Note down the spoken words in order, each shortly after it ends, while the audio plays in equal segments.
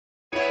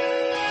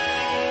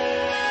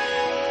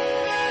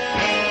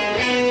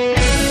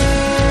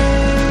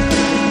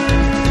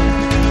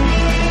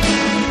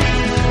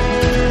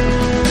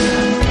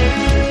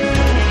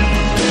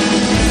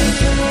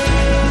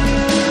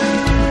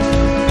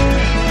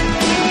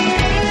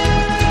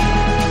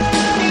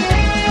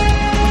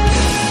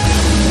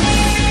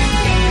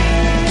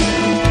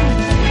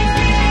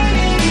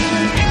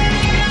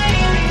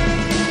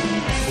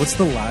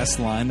the last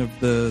line of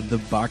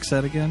the box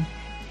set again?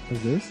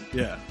 Of this?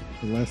 Yeah.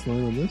 The last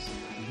line on this?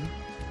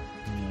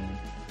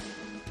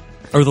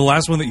 Or the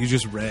last one that you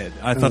just read.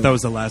 I thought that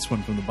was the last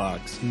one from the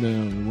box. No,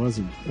 it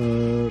wasn't.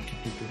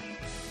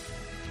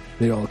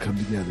 They all come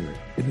together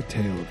in a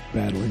tale of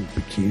battling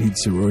bikinied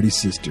sorority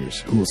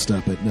sisters who will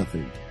stop at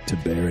nothing to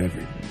bear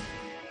everything.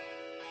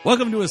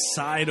 Welcome to a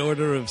side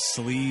order of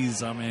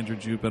Sleaze. I'm Andrew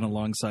Jupin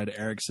alongside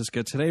Eric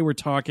Siska. Today we're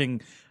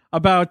talking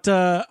about,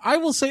 I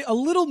will say, a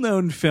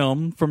little-known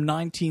film from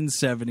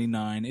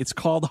 1979. It's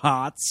called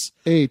H.O.T.S.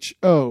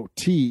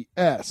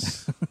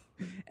 H.O.T.S.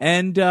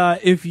 And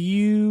if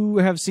you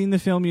have seen the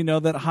film, you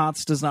know that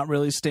H.O.T.S does not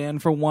really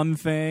stand for one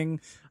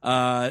thing.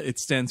 It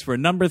stands for a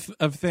number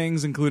of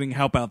things, including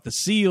Help Out the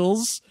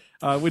Seals,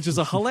 which is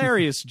a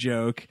hilarious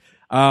joke.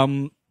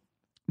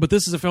 But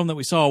this is a film that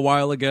we saw a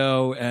while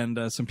ago,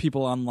 and some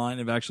people online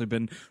have actually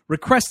been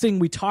requesting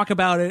we talk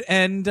about it.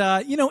 And,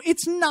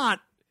 it's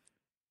not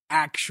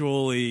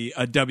actually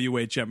a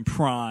WHM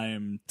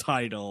Prime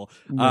title,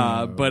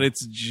 No. but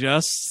it's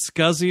just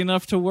scuzzy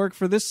enough to work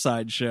for this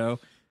sideshow.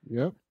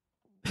 Yep.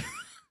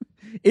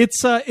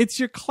 It's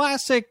your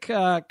classic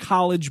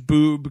college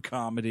boob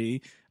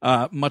comedy,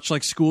 much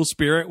like School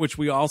Spirit, which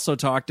we also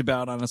talked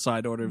about on a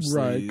side order of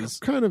Right. Sleaze.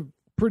 Kind of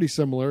pretty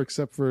similar,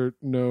 except for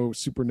no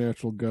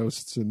supernatural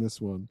ghosts in this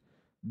one.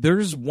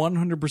 There's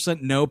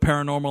 100% no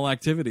paranormal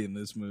activity in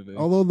this movie.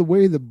 Although the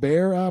way the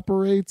bear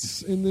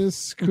operates in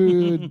this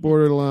could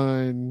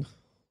borderline.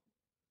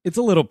 It's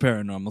a little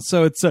paranormal.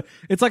 So it's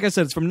like I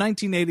said, it's from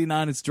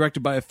 1989. It's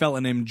directed by a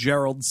fella named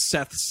Gerald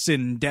Seth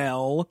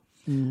Sindel.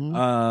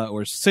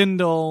 Or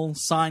Sindel,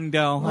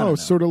 Seindel. I don't know.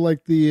 Sort of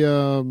like the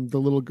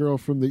little girl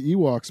from the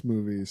Ewoks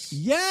movies.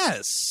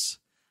 Yes.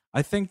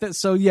 I think that,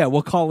 so yeah,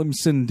 we'll call him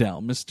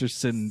Sindel, Mr.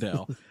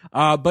 Sindel.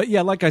 But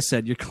yeah, like I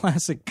said, your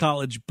classic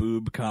college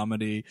boob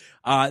comedy.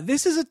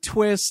 This is a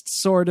twist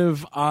sort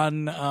of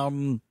on,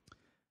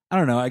 I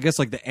don't know, I guess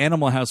like the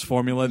Animal House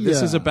formula.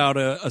 This is about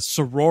a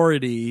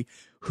sorority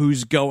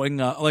who's going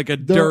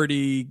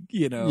dirty,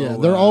 Yeah,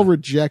 they're all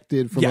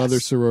rejected from yes. other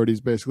sororities.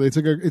 Basically,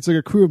 it's like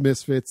a crew of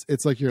misfits.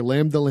 It's like your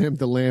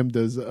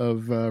lambdas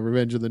of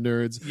Revenge of the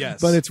Nerds.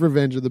 Yes, but it's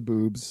Revenge of the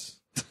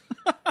Boobs.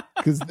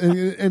 Because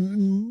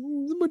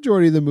and the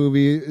majority of the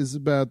movie is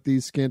about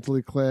these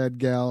scantily clad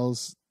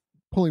gals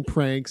pulling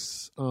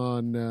pranks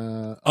on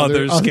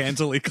other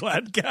scantily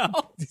clad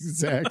gals.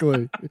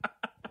 Exactly.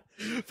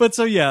 But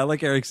so yeah,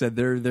 like Eric said,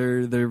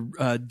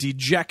 they're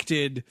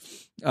dejected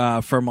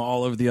from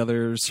all of the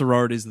other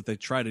sororities that they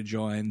try to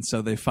join.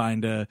 So they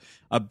find a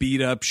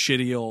beat up,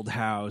 shitty old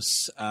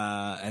house,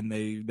 and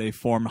they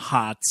form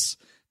H.O.T.S,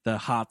 the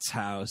H.O.T.S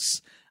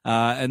house.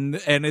 And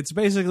it's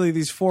basically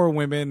these four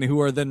women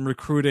who are then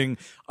recruiting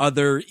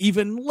other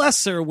even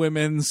lesser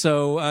women.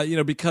 So,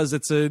 because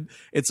it's a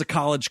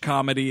college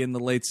comedy in the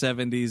late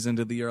 70s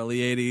into the early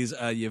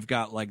 80s, you've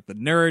got like the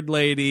nerd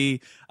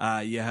lady,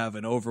 you have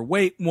an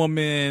overweight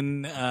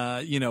woman,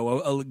 a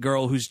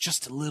girl who's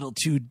just a little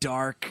too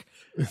dark.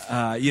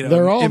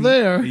 They're all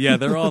there. Yeah,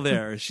 they're all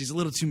there. She's a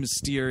little too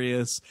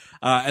mysterious.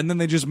 And then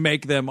they just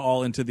make them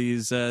all into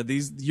these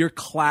your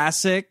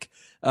classic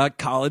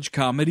college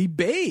comedy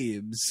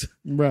babes.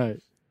 Right.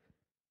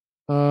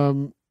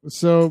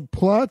 So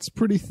plot's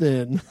pretty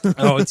thin.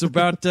 It's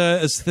about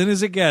as thin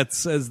as it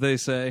gets, as they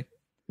say.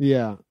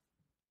 Yeah.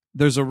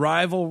 There's a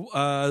rival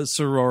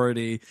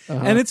sorority,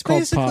 and it's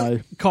called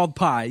basically called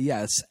Pi.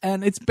 Yes,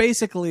 and it's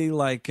basically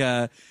like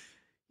the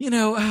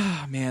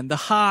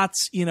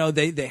H.O.T.S,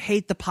 they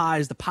hate the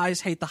Pies. The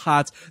Pies hate the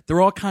H.O.T.S. They're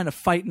all kind of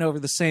fighting over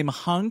the same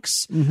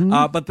hunks,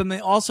 but then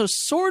they also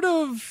sort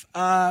of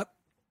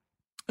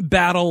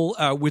battle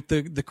with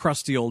the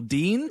crusty old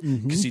dean,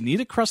 because you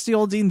need a crusty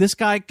old dean. This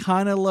guy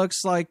kind of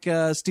looks like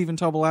Stephen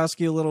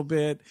Tobolowsky a little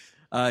bit.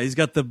 He's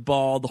got the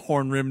bald,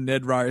 horn-rimmed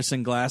Ned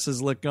Ryerson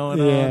glasses look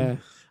going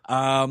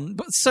on.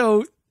 But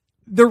so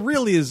there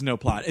really is no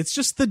plot. It's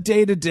just the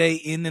day-to-day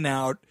in and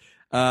out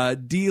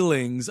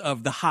dealings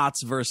of the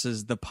H.O.T.S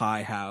versus the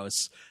Pie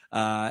House.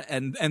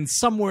 And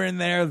somewhere in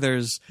there,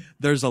 there's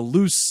a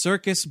loose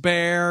circus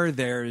bear.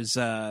 There's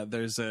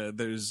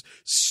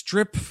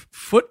strip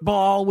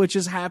football, which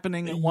is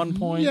happening at one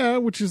point. Yeah,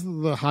 which is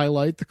the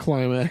highlight, the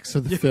climax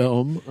of the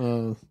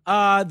film.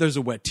 There's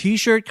a wet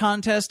T-shirt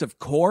contest, of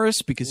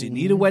course, because you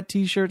need a wet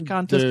T-shirt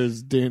contest.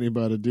 There's Danny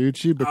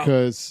Bonaducci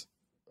because.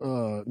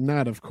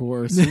 Not of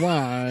course.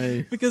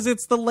 Why? Because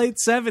it's the late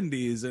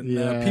 70s,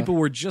 and people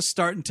were just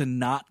starting to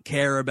not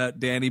care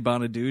about Danny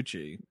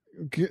Bonaducci.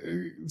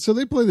 So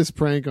they play this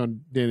prank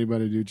on Danny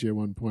Bonaducci at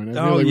one point.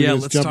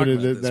 Let's talk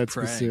about that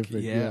prank.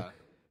 specific. Yeah.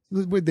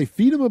 Wait, they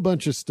feed him a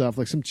bunch of stuff,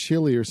 like some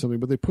chili or something,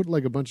 but they put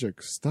like a bunch of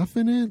stuff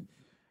in it.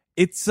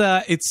 It's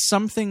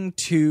something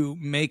to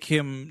make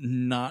him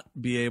not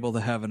be able to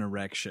have an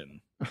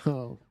erection.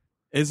 Oh.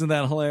 Isn't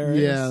that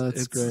hilarious? Yeah,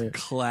 that's it's great.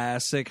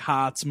 Classic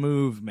H.O.T.S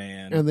move,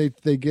 man. And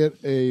they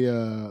get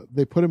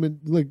they put him in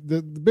like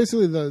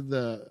basically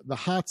the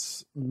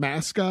H.O.T.S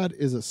mascot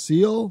is a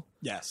seal.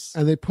 Yes.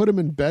 And they put him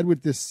in bed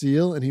with this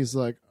seal, and he's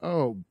like,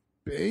 "Oh,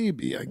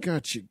 baby, I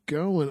got you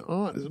going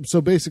on.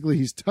 So basically,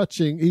 he's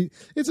touching.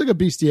 It's like a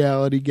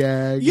bestiality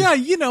gag. Yeah,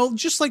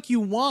 just like you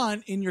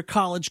want in your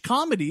college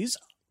comedies,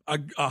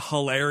 a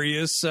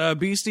hilarious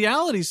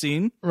bestiality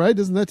scene. Right?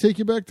 Doesn't that take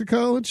you back to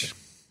college?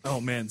 Oh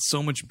man,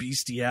 so much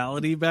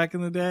bestiality back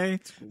in the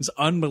day. It's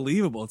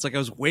unbelievable. It's like I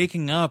was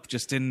waking up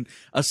just in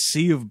a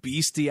sea of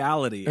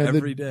bestiality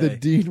every day. The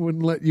dean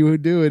wouldn't let you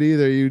do it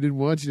either. He didn't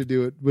want you to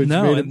do it, which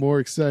made it more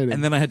exciting.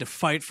 And then I had to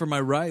fight for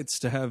my rights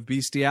to have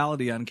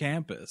bestiality on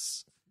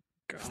campus.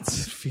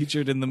 It's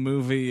featured in the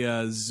movie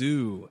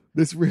Zoo.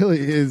 This really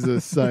is a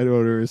side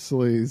order of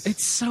sleaze.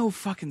 It's so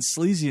fucking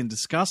sleazy and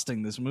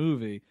disgusting, this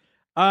movie.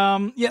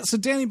 So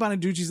Danny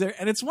Bonaducci's there,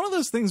 and it's one of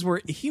those things where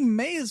he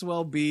may as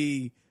well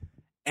be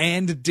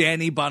and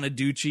Danny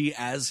Bonaducci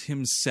as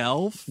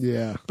himself.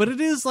 Yeah. But it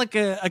is like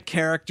a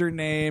character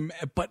name,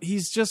 but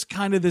he's just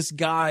kind of this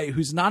guy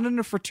who's not in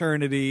a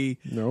fraternity.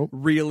 Nope.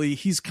 Really.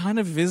 He's kind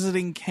of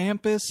visiting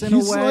campus in a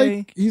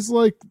way. He's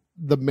like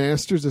the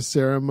masters of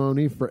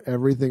ceremony for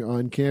everything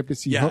on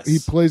campus. He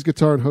plays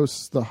guitar and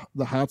hosts the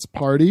H.O.T.S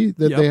party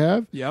that they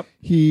have. Yep.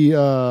 He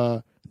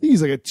I think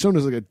he's like shown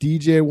as like a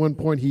DJ at one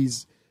point.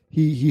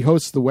 He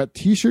hosts the wet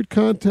T-shirt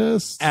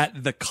contest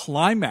at the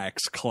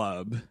Climax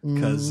Club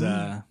because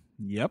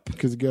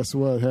because guess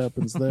what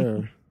happens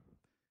there?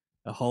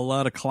 A whole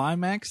lot of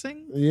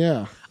climaxing.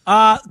 Yeah.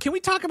 Can we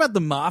talk about the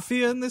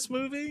mafia in this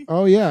movie?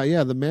 Oh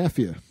yeah, the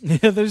mafia.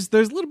 Yeah, there's a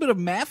little bit of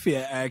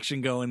mafia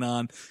action going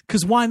on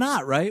because why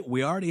not, right?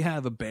 We already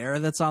have a bear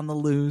that's on the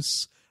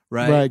loose.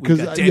 Right, because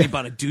Danny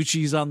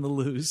Bonaducci's on the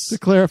loose. To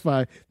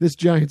clarify, this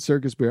giant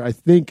circus bear, I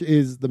think,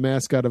 is the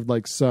mascot of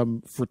like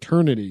some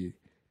fraternity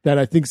that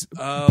I think's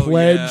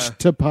pledged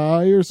to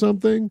pie or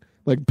something,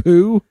 like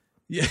poo.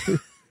 Yeah.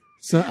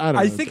 So I don't know.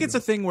 I think it's a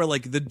thing where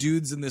like the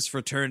dudes in this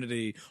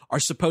fraternity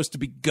are supposed to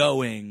be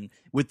going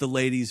with the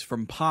ladies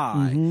from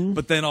Pie,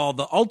 but then all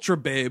the ultra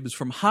babes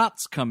from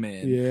H.O.T.S come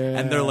in,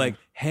 and they're like,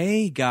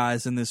 "Hey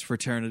guys in this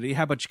fraternity,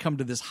 how about you come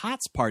to this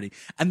H.O.T.S party?"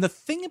 And the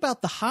thing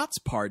about the H.O.T.S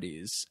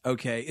parties,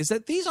 okay, is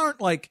that these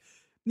aren't like,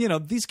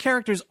 these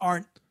characters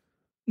aren't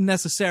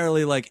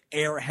necessarily like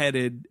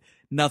airheaded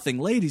nothing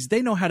ladies.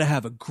 They know how to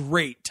have a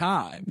great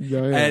time,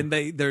 and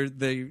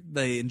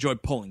they enjoy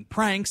pulling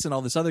pranks and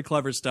all this other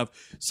clever stuff.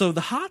 So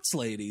the H.O.T.S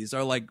ladies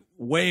are like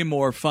way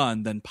more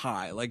fun than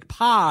Pie. Like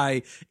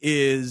Pie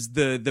is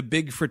the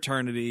big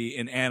fraternity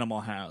in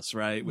Animal House,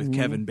 right, with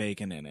Kevin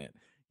Bacon in it.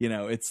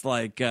 It's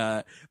like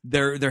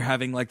they're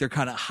having like their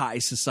kind of high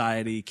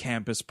society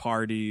campus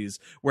parties.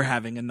 We're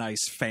having a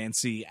nice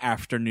fancy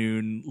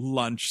afternoon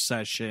lunch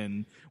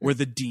session where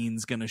the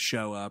dean's gonna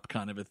show up,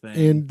 kind of a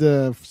thing.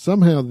 And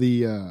somehow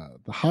the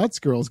H.O.T.S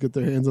girls get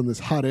their hands on this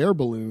hot air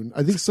balloon.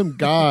 I think some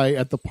guy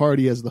at the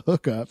party has the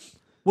hookup.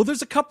 Well,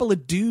 there's a couple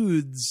of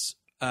dudes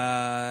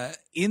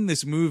in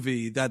this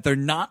movie that they're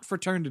not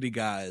fraternity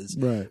guys,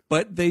 right?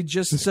 But they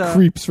just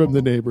creeps from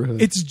the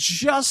neighborhood. It's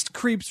just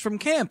creeps from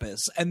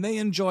campus, and they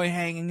enjoy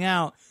hanging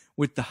out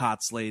with the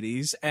H.O.T.S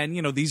ladies. And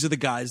these are the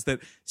guys that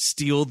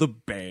steal the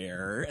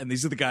bear, and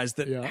these are the guys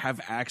that have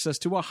access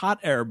to a hot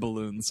air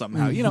balloon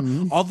somehow.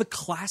 All the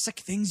classic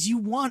things you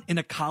want in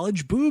a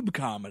college boob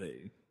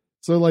comedy.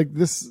 So like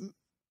this.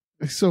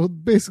 So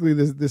basically,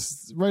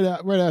 this right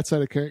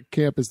outside of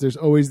campus, there's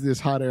always this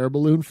hot air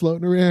balloon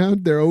floating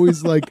around. They're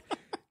always like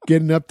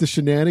getting up to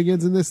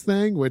shenanigans in this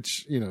thing,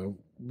 which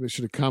they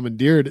should have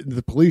commandeered it.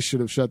 The police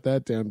should have shut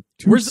that down.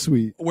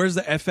 Sweet. Where's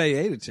the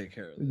FAA to take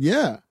care of this?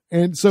 Yeah,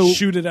 and so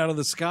shoot it out of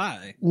the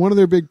sky. One of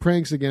their big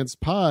pranks against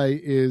Pie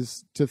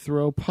is to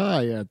throw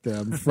pie at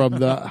them from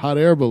the hot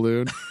air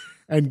balloon.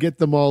 And get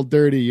them all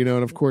dirty, and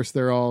of course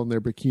they're all in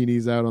their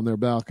bikinis out on their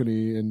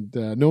balcony, and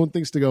no one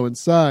thinks to go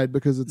inside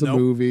because it's a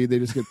movie. They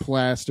just get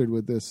plastered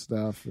with this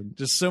stuff, and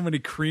just so many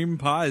cream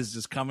pies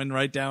just coming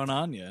right down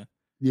on you.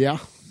 Yeah.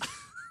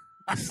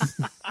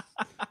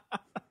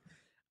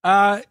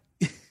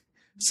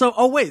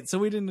 So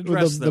we didn't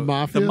address the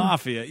mafia. The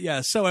mafia,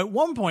 yeah. So at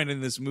one point in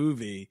this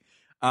movie,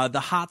 the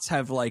H.O.T.S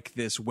have like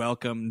this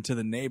welcome to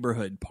the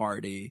neighborhood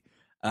party.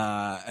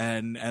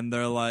 And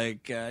they're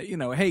like,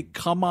 hey,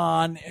 come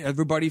on,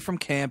 everybody from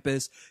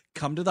campus,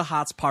 come to the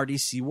H.O.T.S party,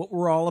 see what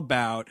we're all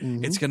about.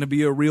 It's going to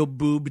be a real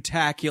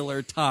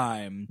boob-tacular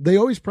time. They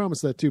always promise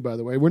that too, by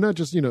the way. We're not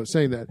just,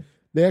 saying that.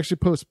 They actually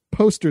post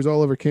posters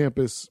all over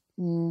campus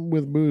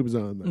with boobs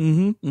on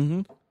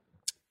them.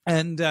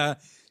 And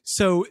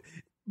so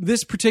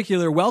this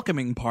particular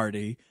welcoming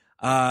party,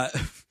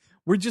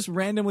 we're just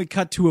randomly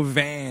cut to a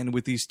van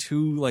with these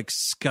two like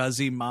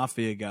scuzzy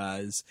mafia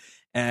guys.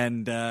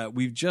 And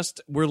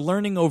we're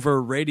learning over a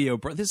radio.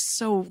 This is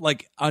so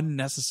like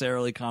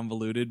unnecessarily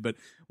convoluted, but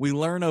we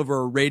learn over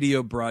a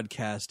radio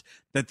broadcast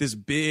that this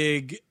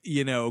big,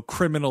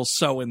 criminal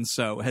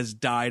so-and-so has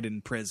died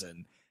in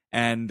prison.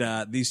 And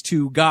these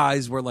two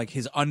guys were like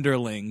his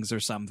underlings or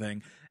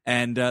something.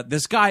 And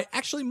this guy,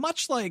 actually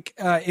much like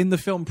in the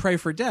film Pray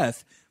for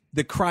Death,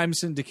 the crime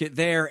syndicate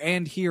there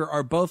and here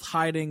are both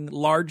hiding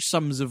large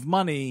sums of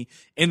money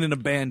in an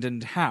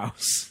abandoned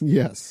house.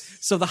 Yes.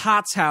 So the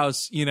H.O.T.S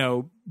house,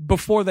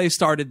 before they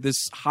started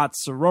this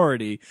H.O.T.S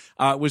sorority,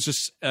 was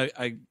just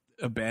a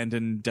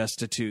abandoned,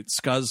 destitute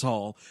scuzz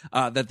hole,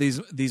 that these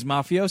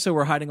mafioso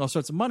were hiding all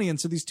sorts of money. And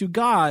so these two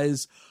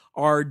guys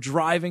are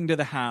driving to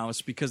the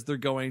house because they're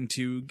going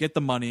to get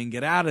the money and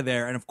get out of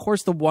there. And of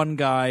course, the one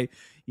guy,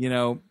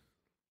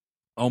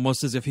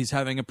 almost as if he's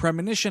having a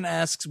premonition,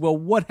 asks, well,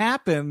 what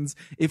happens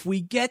if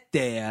we get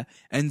there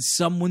and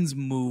someone's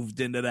moved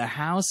into the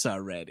house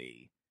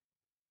already?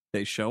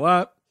 They show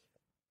up.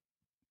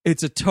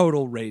 It's a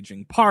total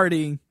raging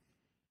party.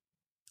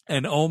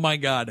 And oh my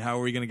God, how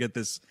are we going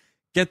to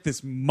get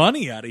this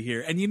money out of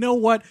here? And you know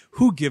what?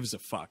 Who gives a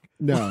fuck?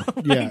 No.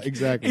 Yeah,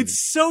 exactly.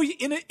 It's so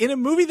in a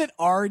movie that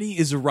already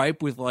is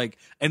ripe with like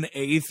an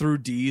A through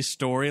D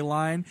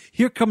storyline.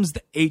 Here comes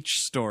the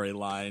H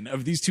storyline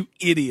of these two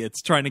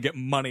idiots trying to get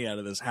money out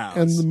of this house.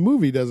 And the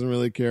movie doesn't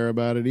really care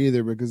about it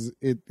either, because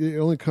it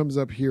only comes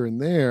up here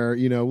and there,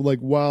 like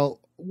while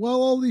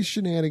all these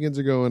shenanigans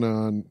are going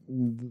on,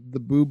 the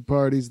boob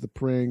parties, the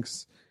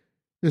pranks,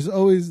 there's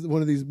always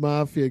one of these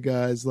mafia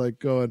guys like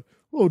going,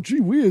 oh, gee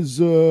whiz,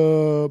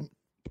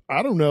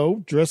 I don't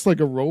know, dressed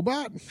like a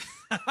robot?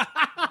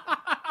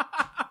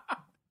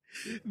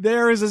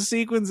 There is a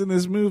sequence in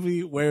this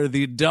movie where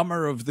the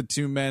dumber of the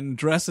two men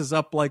dresses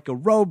up like a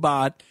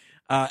robot.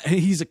 And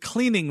he's a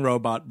cleaning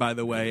robot, by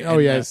the way. Oh,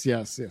 and, yes,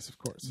 of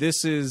course.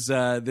 This is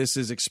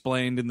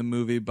explained in the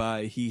movie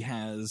by he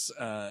has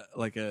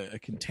like a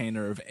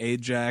container of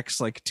Ajax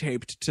like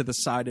taped to the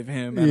side of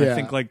him, and I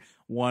think like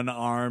one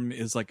arm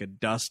is like a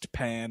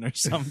dustpan or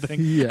something.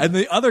 Yeah. And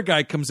the other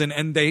guy comes in,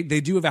 and they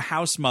do have a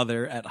house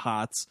mother at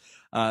H.O.T.S,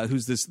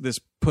 who's this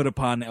put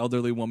upon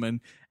elderly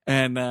woman,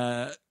 and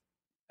they're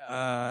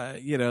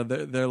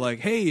like,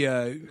 hey,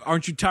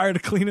 aren't you tired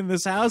of cleaning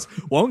this house?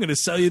 Well, I'm going to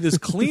sell you this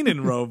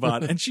cleaning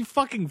robot. And she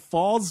fucking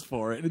falls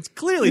for it. It's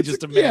clearly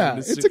just a man in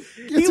a suit.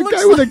 It's a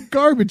guy with a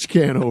garbage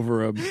can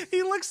over him.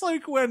 He looks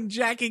like when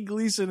Jackie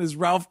Gleason is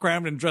Ralph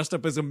Cramden dressed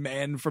up as a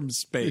man from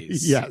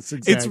space. Yes,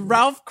 exactly. It's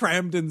Ralph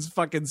Cramden's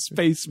fucking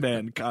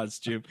spaceman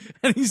costume.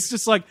 And he's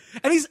just like,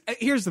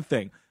 here's the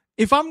thing.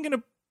 If I'm going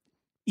to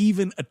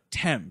even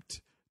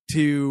attempt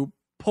to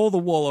pull the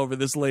wool over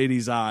this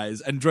lady's eyes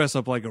and dress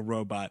up like a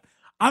robot,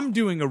 I'm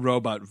doing a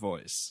robot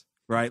voice,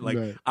 right? Like,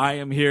 right. I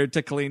am here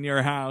to clean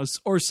your house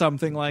or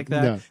something like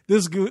that. Yeah.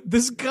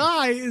 This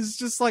guy is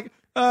just like,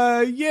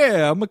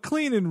 I'm a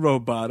cleaning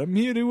robot. I'm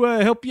here to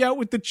help you out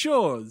with the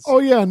chores. Oh,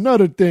 yeah,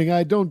 another thing.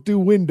 I don't do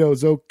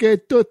windows, okay,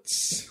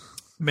 toots?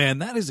 Man,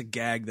 that is a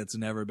gag that's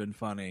never been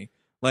funny.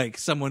 Like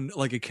someone,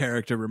 like a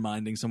character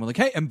reminding someone like,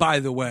 hey, and by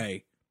the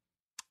way,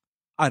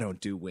 I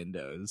don't do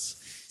windows.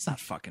 It's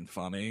not fucking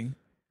funny.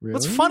 Really?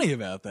 What's funny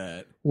about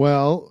that?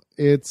 Well,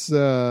 it's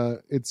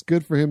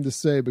good for him to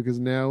say, because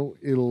now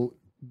it'll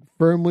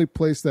firmly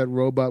place that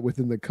robot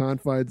within the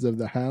confines of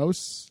the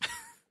house,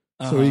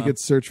 so he could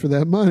search for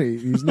that money.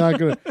 He's not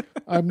gonna.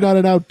 I'm not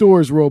an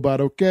outdoors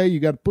robot, okay?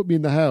 You got to put me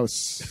in the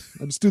house.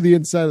 I just do the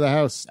inside of the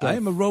house stuff. I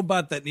am a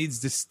robot that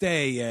needs to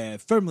stay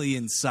firmly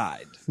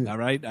inside. All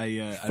right,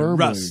 I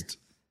rust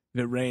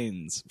if it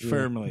rains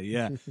firmly.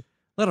 Yeah.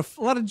 A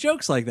lot of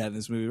jokes like that in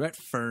this movie, right?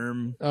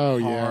 Firm,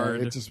 hard. Yeah,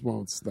 it just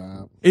won't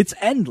stop. It's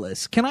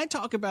endless. Can I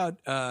talk about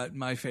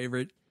my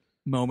favorite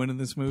moment in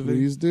this movie?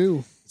 Please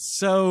do.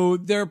 So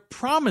they're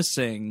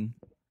promising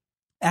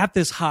at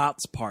this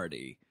H.O.T.S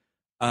party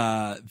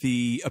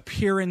the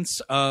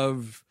appearance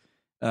of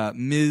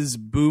Ms.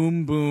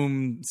 Boom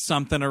Boom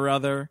something or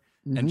other,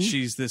 and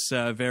she's this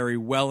very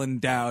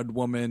well-endowed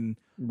woman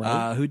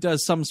who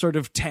does some sort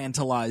of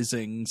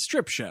tantalizing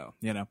strip show,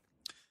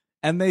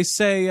 And they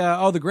say,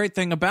 the great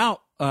thing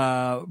about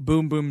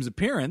Boom Boom's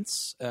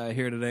appearance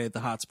here today at the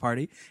H.O.T.S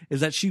party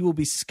is that she will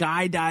be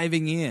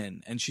skydiving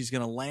in, and she's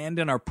going to land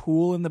in our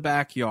pool in the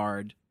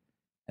backyard,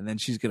 and then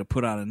she's going to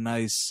put on a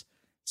nice,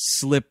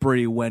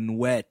 slippery when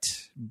wet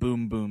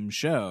Boom Boom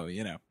show,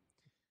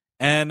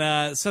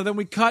 And so then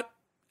we cut,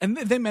 and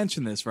they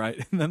mention this,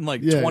 right? And then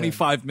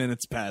 25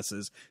 minutes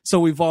passes, so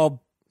we've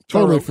all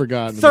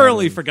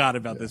thoroughly forgot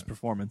about this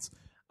performance.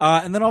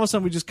 And then all of a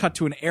sudden we just cut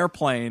to an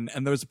airplane,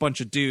 and there's a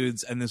bunch of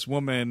dudes and this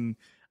woman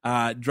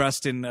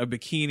dressed in a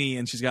bikini,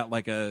 and she's got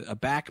like a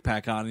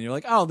backpack on, and you're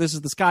like, oh, this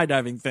is the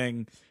skydiving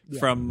thing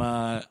from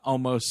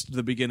almost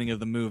the beginning of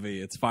the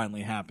movie. It's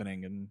finally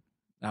happening, and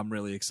I'm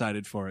really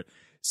excited for it.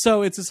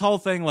 So it's this whole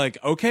thing like,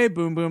 okay,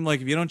 Boom Boom,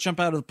 like if you don't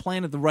jump out of the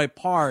plane at the right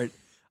part,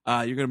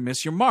 you're going to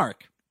miss your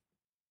mark.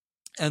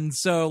 And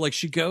so like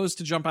she goes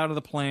to jump out of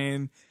the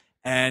plane,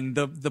 and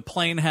the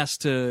plane has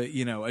to,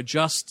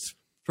 adjust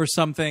for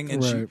something,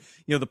 and she,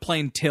 the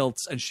plane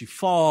tilts and she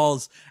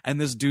falls, and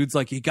this dude's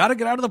like, you got to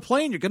get out of the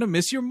plane, you're gonna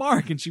miss your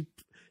mark, and she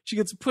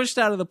gets pushed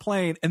out of the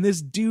plane, and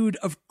this dude,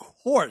 of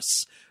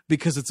course,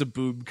 because it's a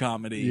boob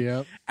comedy,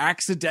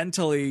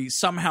 accidentally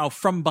somehow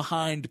from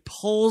behind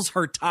pulls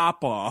her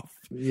top off,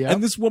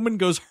 and this woman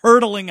goes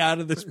hurtling out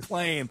of this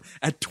plane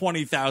at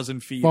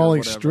 20,000 feet,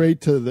 falling straight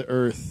to the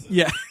earth.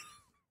 Yeah.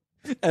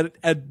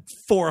 at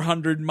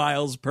 400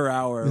 miles per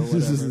hour or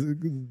whatever.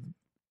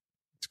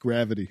 It's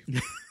gravity.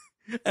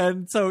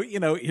 And so,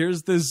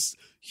 here's this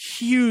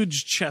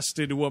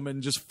huge-chested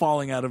woman just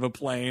falling out of a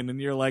plane, and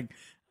you're like,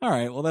 all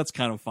right, well, that's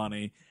kind of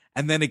funny.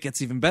 And then it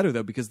gets even better,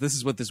 though, because this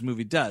is what this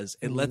movie does.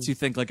 It lets you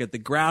think, like, at the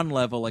ground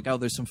level, like, oh,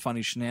 there's some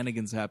funny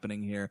shenanigans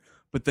happening here,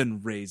 but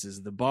then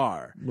raises the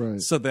bar. Right.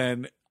 So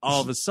then,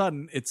 all of a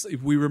sudden,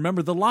 we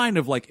remember the line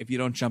of, like, if you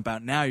don't jump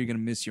out now, you're going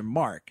to miss your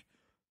mark.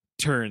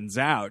 Turns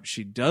out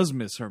she does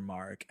miss her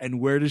mark.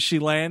 And where does she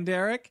land,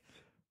 Eric?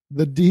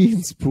 The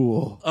Dean's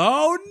pool.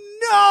 Oh,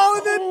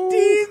 no! The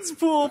Dean's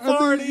pool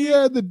party!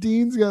 The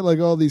Dean's got, like,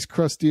 all these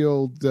crusty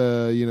old,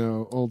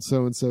 old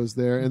so-and-sos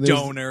there. And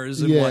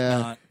donors and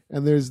whatnot.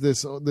 And there's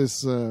this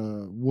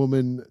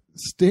woman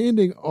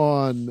standing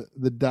on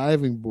the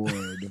diving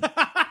board.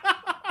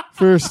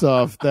 First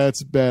off,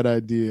 that's a bad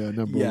idea,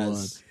 number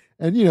one.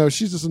 And,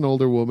 she's just an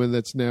older woman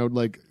that's now,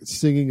 like,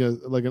 singing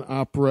an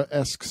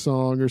opera-esque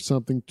song or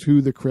something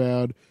to the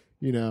crowd,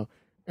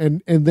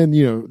 And then,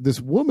 this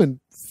woman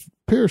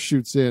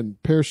parachutes in.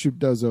 Parachute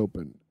does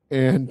open.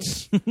 And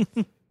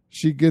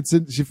she gets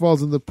in. She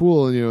falls in the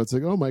pool, and, it's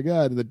like, oh, my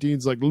God. And the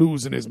Dean's, like,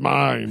 losing his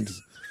mind.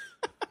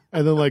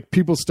 And then, like,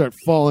 people start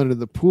falling into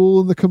the pool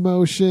in the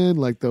commotion.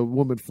 Like, the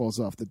woman falls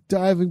off the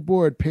diving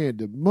board.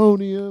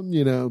 Pandemonium,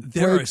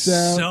 There are breaks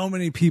out. so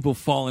many people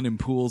falling in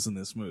pools in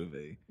this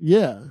movie.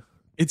 Yeah.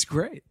 It's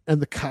great.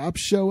 And the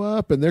cops show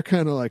up, and they're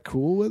kind of, like,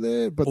 cool with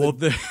it. But Well,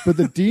 but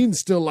the Dean's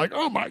still like,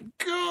 oh, my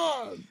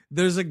God.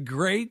 There's a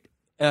great...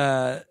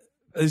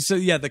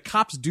 the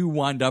cops do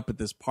wind up at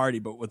this party,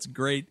 but what's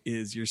great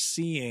is you're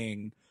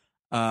seeing...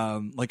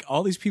 like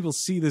all these people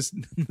see this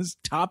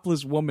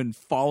topless woman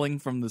falling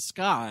from the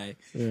sky,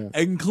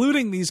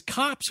 including these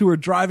cops who are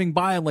driving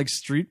by on like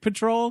street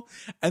patrol,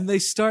 and they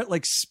start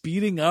like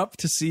speeding up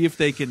to see if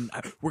they can.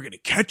 We're gonna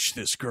catch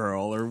this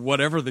girl or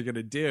whatever they're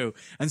gonna do,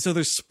 and so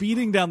they're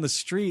speeding down the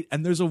street,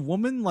 and there's a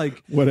woman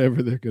like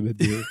whatever they're gonna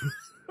do.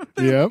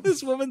 Yep,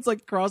 this woman's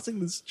like crossing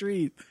the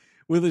street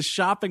with a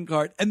shopping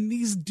cart, and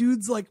these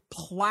dudes like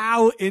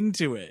plow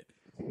into it.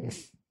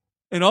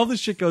 And all this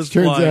shit goes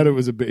Turns flying. out it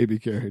was a baby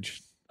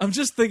carriage. I'm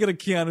just thinking of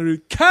Keanu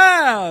Reeves.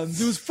 Cans!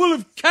 It was full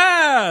of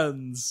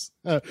cans!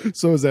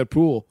 So is that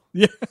pool.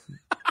 Yeah.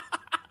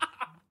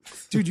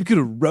 Dude, you could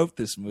have wrote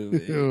this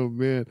movie. Oh,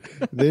 man.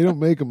 They don't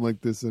make them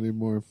like this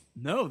anymore.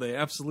 No, they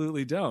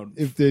absolutely don't.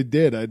 If they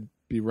did, I'd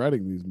be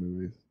writing these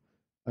movies.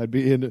 I'd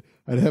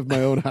have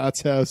my own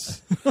H.O.T.S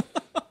house,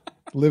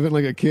 living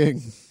like a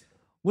king.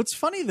 What's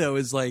funny, though,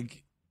 is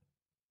like,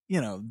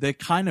 they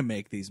kind of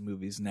make these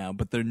movies now,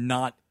 but they're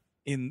not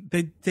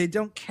they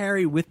don't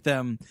carry with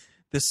them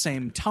the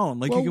same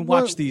tone. Like, you can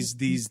watch these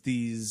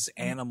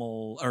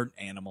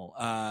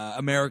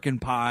American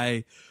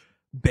Pie,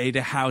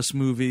 Beta House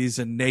movies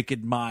and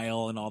Naked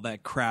Mile and all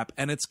that crap,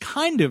 and it's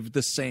kind of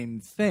the same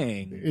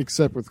thing.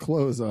 Except with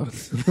clothes on.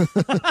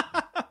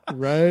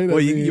 Right? Well,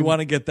 you want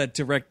to get that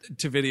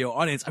direct-to-video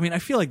audience. I mean, I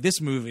feel like this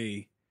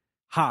movie,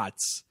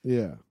 H.O.T.S,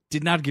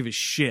 did not give a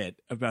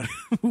shit about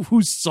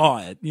who saw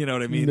it. You know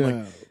what I mean?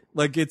 No.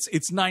 Like it's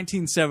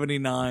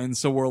 1979,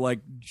 so we're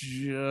like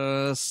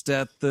just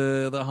at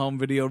the home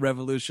video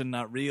revolution,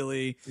 not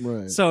really.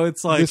 Right. So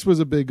it's like this was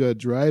a big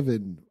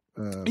drive-in.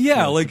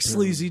 Like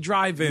sleazy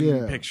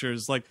drive-in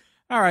pictures. Like,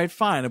 all right,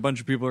 fine. A bunch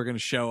of people are going to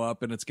show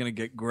up, and it's going to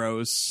get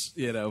gross.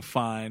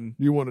 Fine.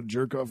 You want to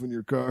jerk off in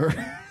your car?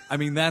 I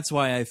mean, that's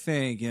why I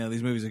think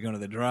these movies are going to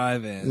the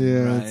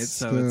drive-in, right?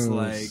 So it's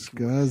like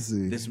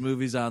scuzzy. This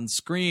movie's on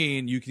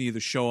screen. You can either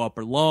show up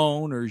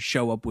alone or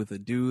show up with a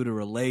dude or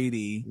a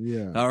lady,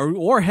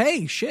 or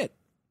hey, shit,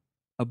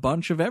 a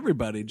bunch of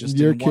everybody. Just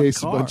in your in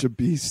case, one a car. bunch of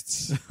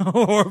beasts,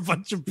 or a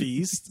bunch of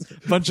beasts,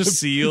 a bunch of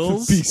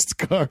seals. The beast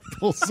car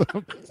pulls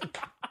up.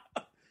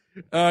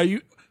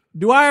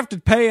 Do I have to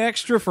pay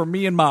extra for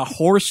me and my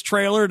horse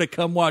trailer to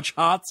come watch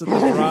H.O.T.S at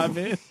the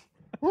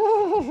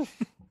drive-in?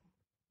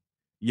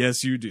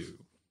 Yes, you do.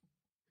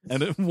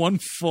 And one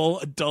full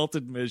adult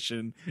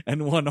admission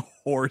and one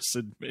horse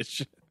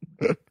admission.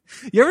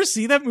 You ever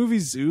see that movie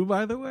Zoo,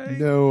 by the way?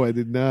 No, I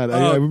did not.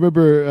 I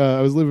remember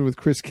I was living with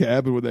Chris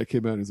Cabin when that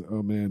came out. He's like,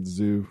 oh, man,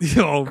 Zoo.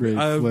 Great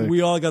flick.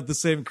 We all got the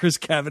same Chris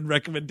Cabin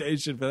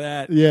recommendation for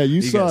that. Yeah,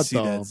 you saw it,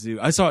 though. That Zoo.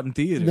 I saw it in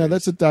theaters. No,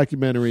 that's a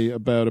documentary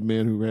about a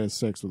man who has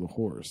sex with a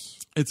horse.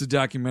 It's a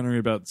documentary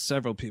about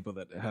several people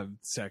that have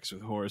sex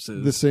with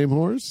horses. The same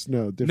horse?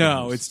 No, different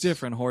horses. It's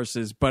different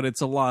horses, but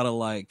it's a lot of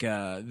like,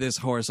 this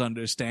horse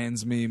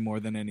understands me more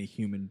than any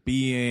human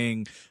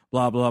being,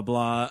 blah, blah,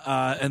 blah.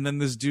 And then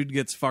this dude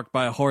gets fucked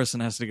by a horse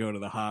and has to go to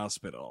the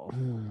hospital.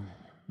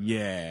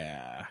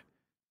 Yeah.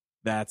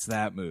 That's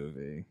that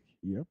movie.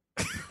 Yep.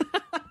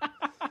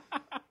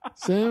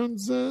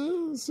 Sounds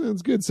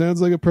good.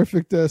 Sounds like a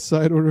perfect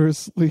side order of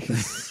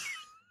Sleaze.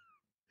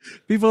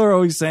 People are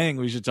always saying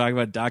we should talk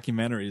about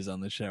documentaries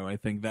on the show. I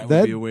think that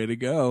would be a way to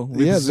go.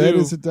 Yeah, that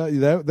is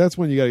that's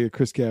when you got to get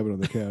Chris Cabin on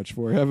the couch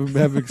for. Have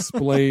him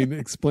explain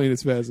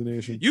its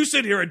fascination. You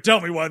sit here and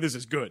tell me why this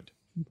is good.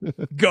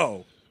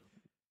 Go.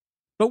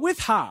 But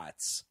with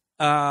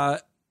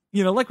H.O.T.S,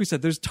 like we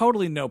said, there's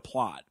totally no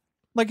plot.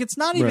 Like, it's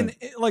not even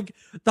like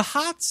the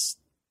H.O.T.S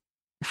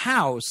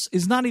house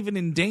is not even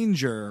in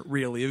danger,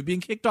 really, of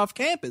being kicked off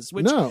campus,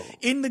 which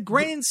in the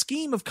grand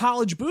scheme of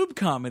college boob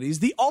comedies,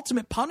 the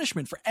ultimate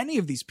punishment for any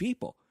of these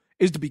people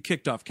is to be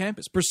kicked off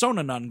campus.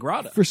 Persona non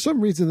grata. For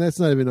some reason, that's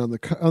not even on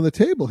the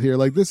table here.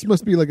 Like, this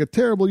must be like a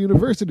terrible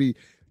university.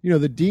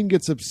 The dean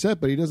gets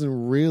upset, but he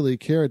doesn't really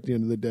care at the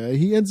end of the day.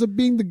 He ends up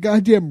being the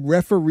goddamn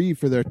referee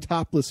for their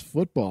topless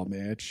football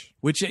match.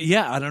 Which,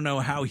 I don't know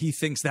how he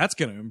thinks that's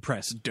going to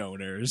impress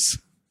donors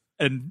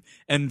and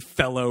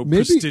fellow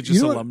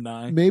prestigious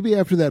alumni. Maybe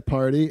after that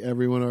party,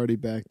 everyone already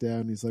backed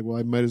down. He's like, well,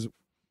 I might as well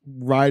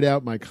ride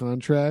out my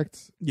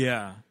contract.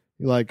 Yeah.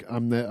 Like,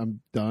 I'm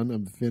done.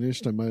 I'm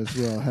finished. I might as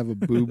well have a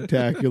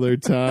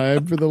boob-tacular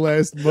time for the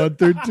last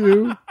month or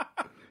two.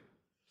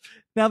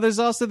 Now, there's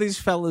also these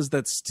fellas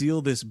that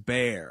steal this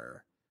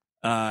bear.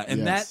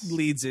 And that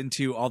leads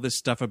into all this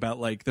stuff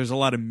about, like, there's a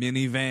lot of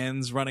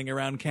minivans running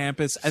around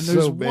campus. And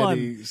there's so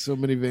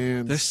many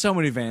vans. There's so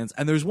many vans.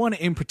 And there's one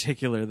in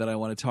particular that I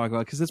want to talk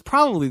about because it's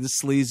probably the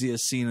sleaziest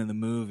scene in the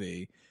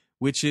movie,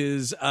 which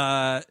is,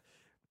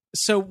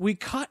 so we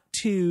cut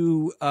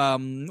to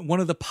one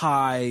of the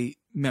Pi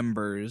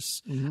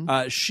members.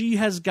 Mm-hmm. She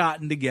has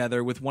gotten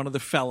together with one of the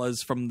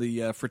fellas from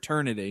the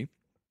fraternity.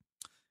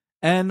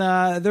 And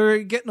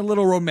they're getting a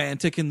little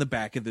romantic in the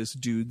back of this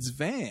dude's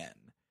van.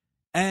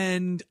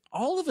 And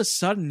all of a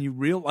sudden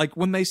like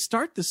when they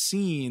start the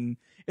scene,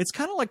 it's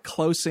kind of like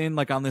close in,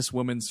 like on this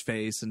woman's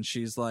face. And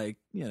she's like,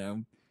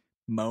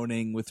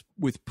 moaning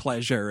with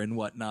pleasure and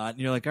whatnot.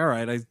 And you're like, all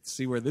right, I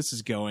see where this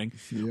is going.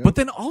 Yep. But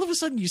then all of a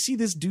sudden you see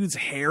this dude's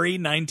hairy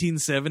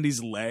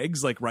 1970s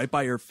legs, like right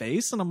by her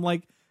face. And I'm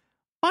like,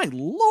 my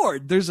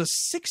Lord, there's a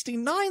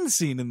 69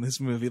 scene in this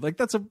movie. Like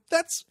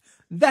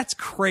that's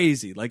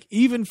crazy. Like,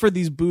 even for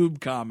these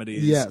boob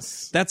comedies,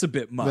 yes, that's a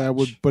bit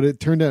much. But it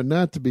turned out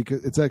not to be.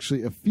 It's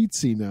actually a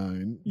feetsy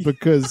 9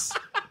 because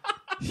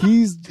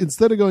he's,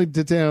 instead of going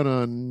to town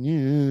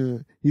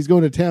on, he's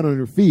going to town on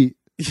her feet.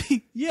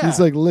 Yeah, he's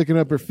like licking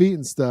up her feet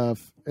and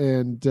stuff,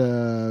 and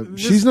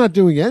she's not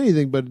doing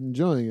anything but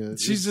enjoying it.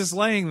 She's just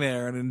laying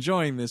there and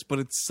enjoying this, but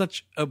it's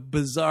such a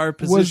bizarre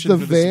position. Was the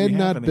van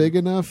not big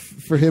enough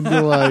for him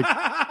to like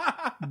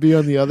be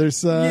on the other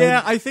side?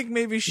 Yeah, I think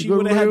maybe she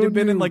would have had to have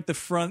been in like the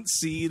front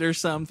seat or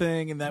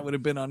something, and that would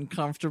have been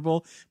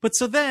uncomfortable. But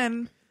so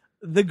then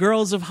the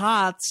girls of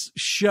H.O.T.S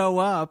show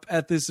up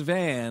at this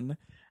van,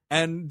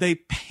 and they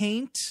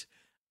paint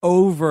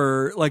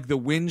over like the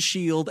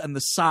windshield and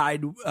the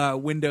side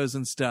windows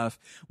and stuff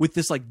with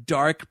this like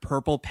dark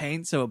purple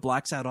paint, so it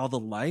blacks out all the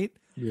light.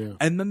 Yeah.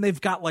 And then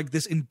they've got like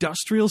this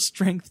industrial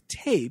strength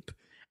tape,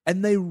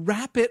 and they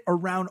wrap it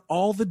around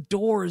all the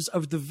doors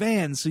of the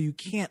van so you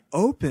can't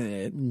open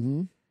it.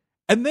 Mm-hmm.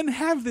 And then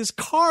have this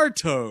car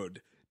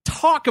towed.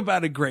 Talk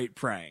about a great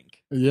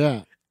prank.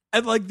 Yeah.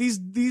 And like these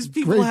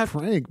people great have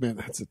prank, man.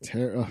 That's a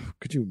terror.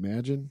 Could you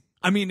imagine?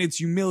 I mean, it's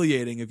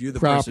humiliating if you're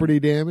the property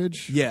person,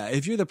 damage. Yeah,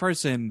 if you're the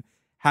person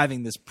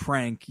having this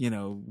prank,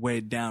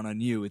 weighed down on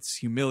you, it's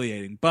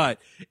humiliating. But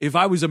if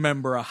I was a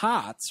member of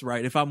H.O.T.S,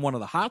 right? If I'm one of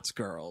the H.O.T.S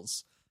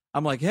girls,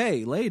 I'm like,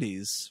 hey,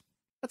 ladies,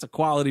 that's a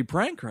quality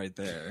prank right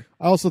there.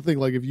 I also think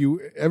like if you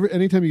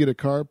anytime you get a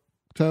car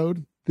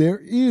towed, there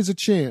is a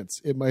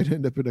chance it might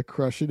end up in a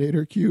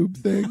Crushinator cube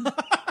thing.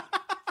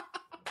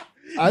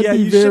 I'd be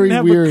you very shouldn't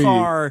have weary. a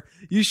car.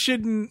 You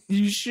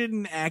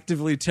shouldn't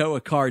actively tow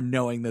a car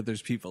knowing that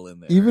there's people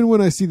in there. Even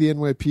when I see the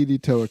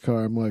NYPD tow a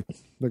car, I'm like,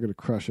 they're going to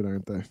crush it,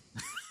 aren't they?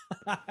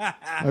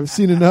 I've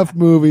seen enough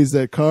movies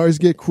that cars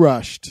get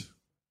crushed.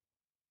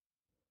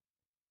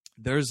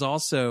 There's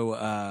also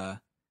a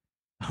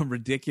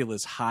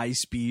ridiculous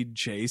high-speed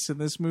chase in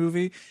this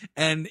movie,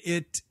 and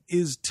it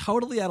is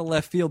totally out of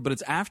left field, but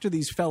it's after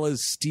these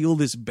fellas steal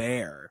this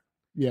bear.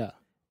 Yeah.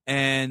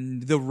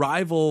 And the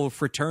rival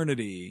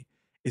fraternity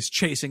is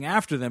chasing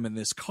after them in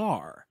this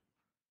car.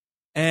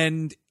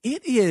 And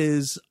it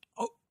is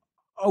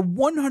a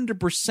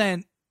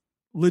 100%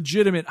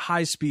 legitimate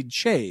high-speed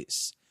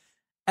chase.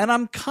 And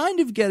I'm kind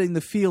of getting the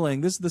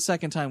feeling, this is the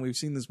second time we've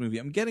seen this movie,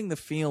 I'm getting the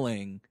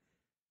feeling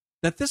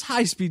that this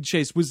high-speed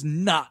chase was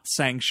not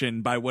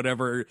sanctioned by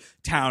whatever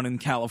town in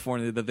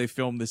California that they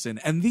filmed this in.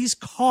 And these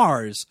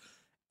cars,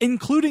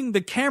 including the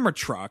camera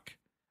truck,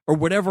 or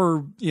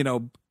whatever,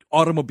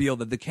 automobile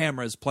that the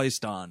camera is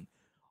placed on,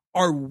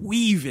 are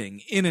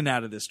weaving in and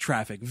out of this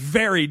traffic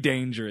very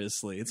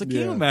dangerously. It's like, can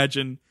you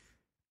imagine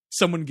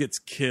someone gets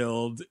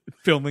killed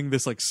filming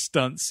this like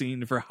stunt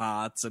scene for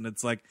H.O.T.S, and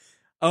it's like,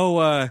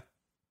 oh,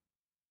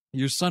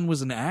 your son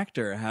was an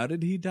actor. How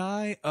did he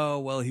die? Oh,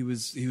 well, he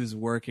was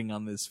working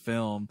on this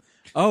film.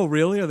 Oh,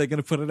 really? Are they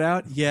going to put it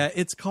out? Yeah,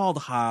 it's called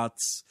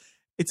H.O.T.S.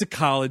 It's a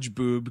college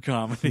boob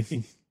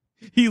comedy.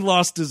 He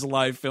lost his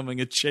life filming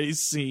a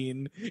chase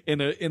scene in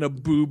a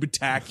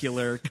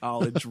boob-tacular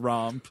college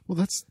romp. Well,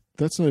 that's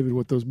not even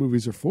what those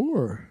movies are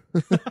for.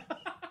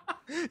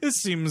 This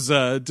seems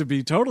to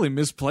be totally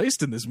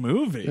misplaced in this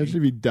movie.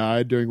 Actually, he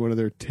died during one of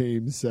their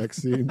tame sex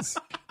scenes.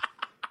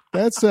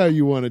 That's how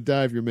you want to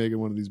die if you're making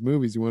one of these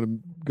movies. You want to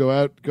go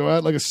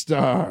out like a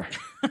star.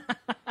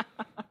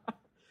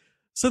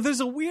 So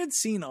there's a weird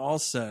scene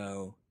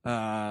also,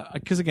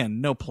 because again,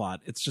 no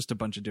plot. It's just a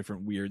bunch of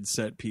different weird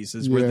set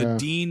pieces where the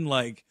dean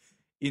like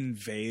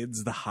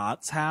invades the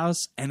H.O.T.S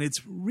house, and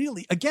it's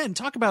really, again,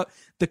 talk about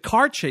the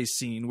car chase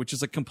scene, which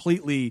is a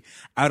completely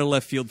out of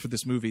left field for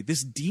this movie.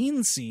 This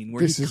Dean scene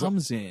where he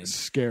comes in,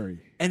 scary,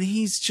 and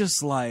he's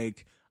just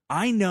like,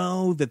 I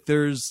know that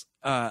there's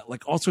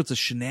like all sorts of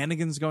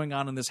shenanigans going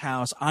on in this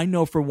house. I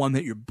know for one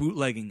that you're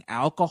bootlegging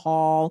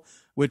alcohol,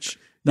 which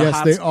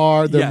they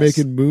are. They're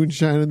making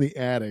moonshine in the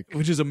attic,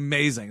 which is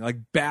amazing. Like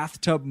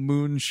bathtub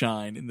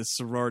moonshine in the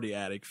sorority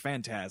attic.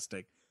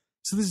 Fantastic.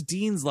 So this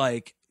Dean's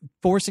like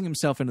forcing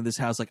himself into this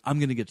house. Like, I'm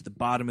going to get to the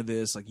bottom of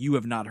this. Like, you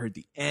have not heard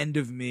the end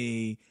of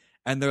me.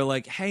 And they're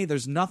like, hey,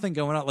 there's nothing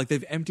going on. Like,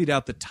 they've emptied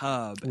out the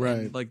tub. Right.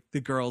 And like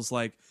the girl's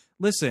like,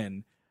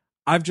 listen,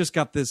 I've just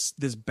got this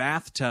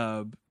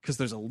bathtub because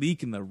there's a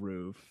leak in the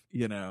roof,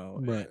 you know?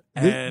 Right.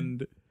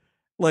 And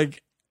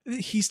like,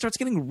 he starts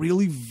getting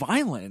really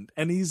violent,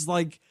 and he's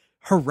like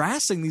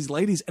harassing these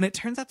ladies. And it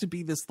turns out to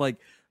be this like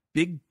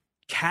big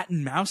cat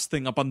and mouse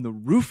thing up on the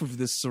roof of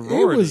this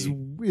sorority.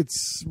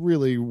 It's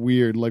really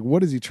weird. Like,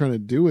 what is he trying to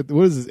do with,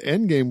 what is his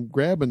end game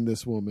grabbing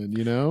this woman,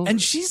 you know?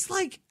 And she's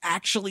like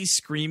actually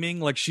screaming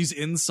like she's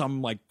in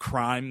some like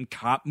crime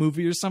cop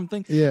movie or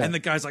something. Yeah. And the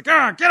guy's like,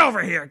 get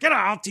over here.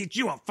 I'll teach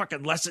you a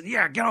fucking lesson.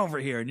 Yeah, get over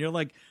here. And you're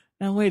like,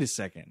 now wait a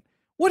second.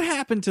 What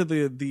happened to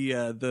the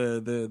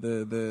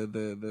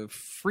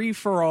free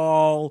for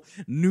all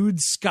nude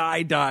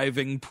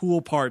skydiving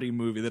pool party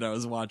movie that I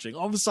was watching?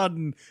 All of a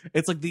sudden,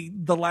 it's like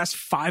the last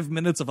 5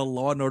 minutes of a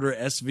Law and Order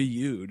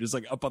SVU, just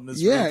like up on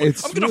this. Yeah, roof, like,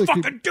 it's I'm gonna really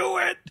fucking do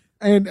it.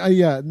 And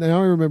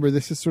now I remember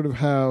this is sort of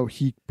how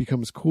he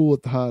becomes cool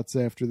with the H.O.T.S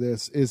after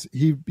this. Is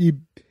he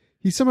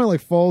somehow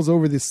like falls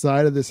over the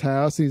side of this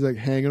house and he's like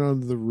hanging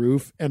onto the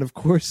roof, and of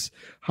course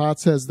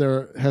H.O.T.S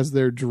has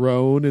their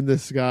drone in the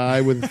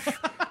sky with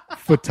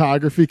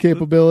photography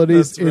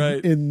capabilities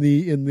in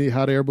the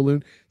hot air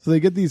balloon. So they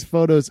get these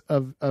photos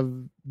of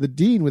the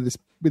Dean with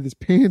his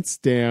pants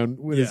down,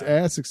 with his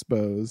ass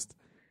exposed,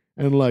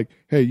 and like,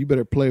 hey, you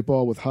better play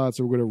ball with H.O.T.S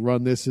or we're going to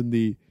run this in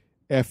the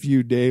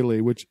FU Daily,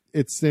 which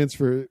it stands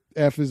for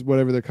F is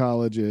whatever the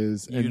college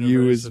is, and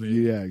University.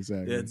 U is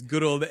exactly. Yeah, it's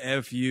good old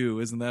FU,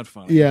 isn't that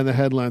funny? Yeah, and the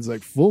headline's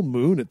like full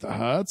moon at the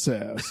H.O.T.S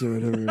house or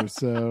whatever.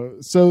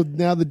 so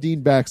now the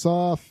Dean backs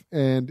off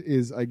and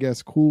is, I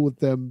guess, cool with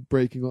them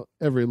breaking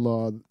every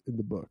law in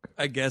the book.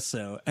 I guess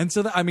so. And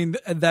so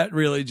that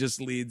really just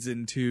leads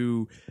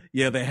into,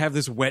 they have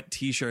this wet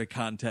t-shirt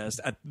contest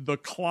at the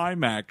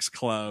Climax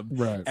Club.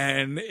 Right.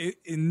 And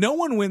no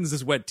one wins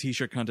this wet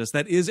t-shirt contest.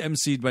 That is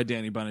emceed by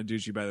Danny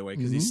Bonaducci, by the way,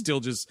 because he's still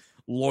just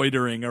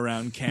loitering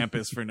around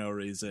campus for no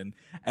reason.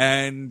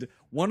 And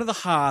one of the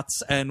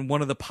H.O.T.S and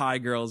one of the Pie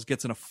Girls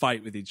gets in a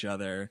fight with each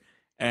other.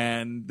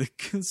 And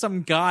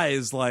some guy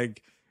is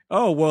like,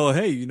 oh, well,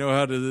 hey, you know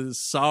how to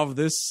solve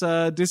this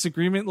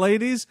disagreement,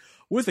 ladies?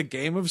 With a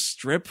game of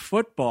strip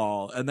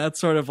football. And that's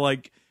sort of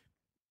like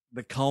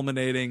the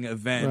culminating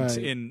event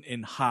in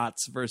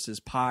H.O.T.S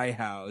versus Pie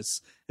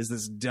House, is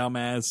this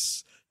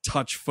dumbass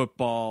touch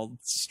football,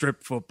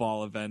 strip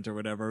football event or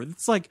whatever.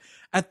 It's like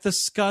at the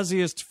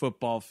scuzziest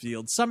football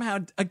field.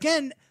 Somehow,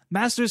 again,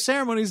 Master of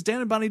Ceremonies,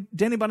 Danny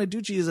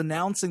Bonaducci is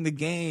announcing the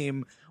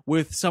game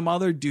with some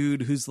other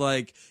dude who's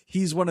like,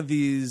 he's one of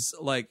these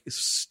like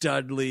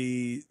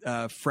studly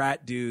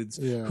frat dudes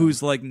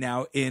who's like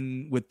now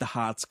in with the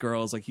H.O.T.S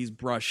girls. Like he's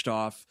brushed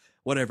off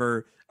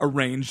whatever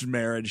arranged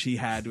marriage he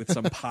had with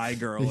some pie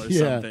girl or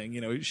something.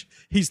 You know,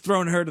 he's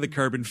thrown her to the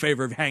curb in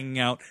favor of hanging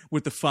out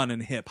with the fun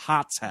and hip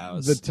H.O.T.S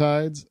house. The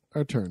tides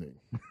are turning.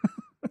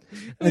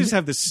 They just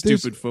have this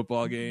stupid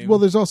football game. Well,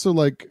 there's also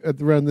like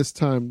around this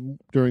time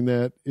during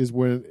that is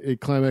when a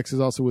climax is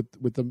also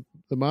with the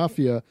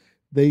mafia.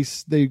 They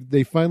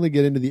finally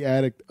get into the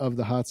attic of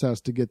the H.O.T.S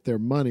house to get their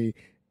money,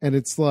 and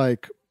it's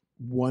like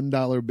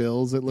 $1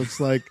 bills. It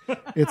looks like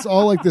it's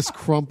all like this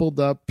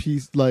crumpled up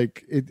piece.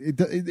 Like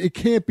it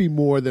can't be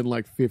more than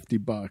like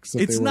 $50.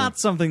 It's not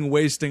something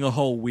wasting a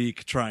whole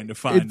week trying to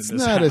find in this house.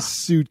 It's not a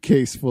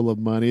suitcase full of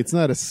money. It's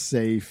not a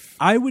safe.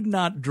 I would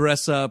not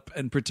dress up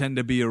and pretend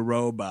to be a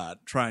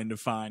robot trying to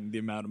find the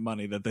amount of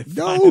money that they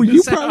find in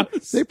this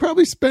house. They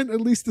probably spent at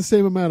least the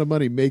same amount of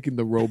money making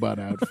the robot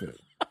outfit.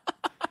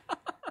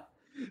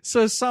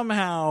 So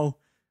somehow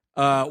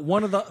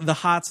one of the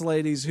H.O.T.S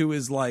ladies, who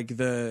is like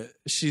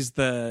she's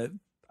the,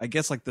 I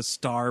guess like the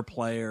star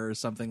player or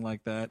something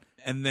like that.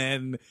 And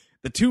then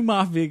the two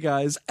mafia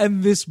guys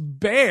and this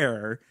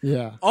bear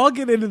all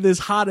get into this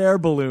hot air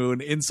balloon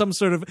in some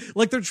sort of,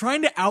 like they're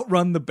trying to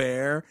outrun the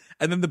bear,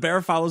 and then the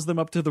bear follows them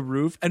up to the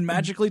roof and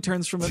magically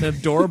turns from an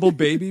adorable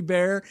baby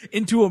bear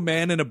into a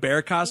man in a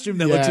bear costume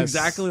that looks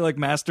exactly like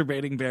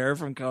Masturbating Bear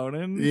from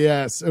Conan.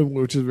 Yes,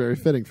 which is very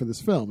fitting for this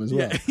film as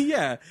well.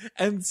 Yeah.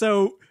 And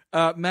so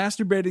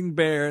Masturbating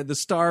Bear, the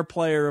star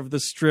player of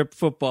the strip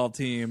football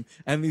team,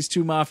 and these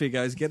two mafia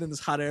guys get in this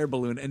hot air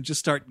balloon and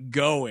just start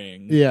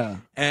going. Yeah.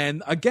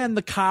 And again,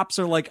 the cops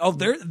are like, oh,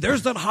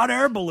 there's that hot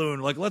air balloon.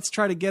 Like, let's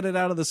try to get it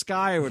out of the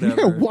sky or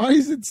whatever. Yeah, why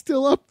is it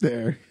still up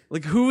there?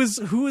 Like, who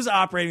is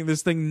operating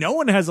this thing? No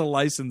one has a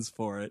license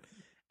for it.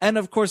 And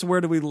of course,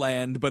 where do we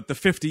land but the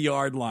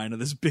 50-yard line of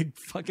this big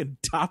fucking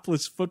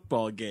topless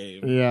football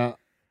game? Yeah.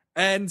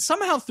 And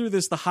somehow through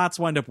this, the H.O.T.S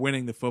wind up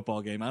winning the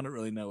football game. I don't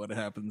really know what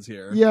happens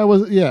here. Yeah,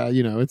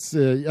 it's.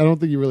 I don't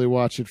think you really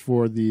watch it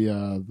for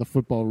the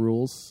football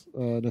rules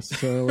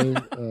necessarily.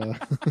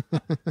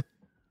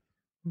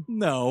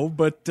 No,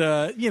 but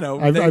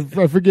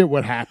I forget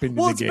what happened.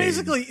 Well, in the game.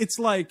 Basically, it's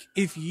like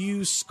if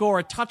you score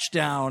a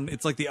touchdown,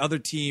 it's like the other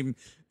team.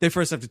 They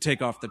first have to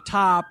take off the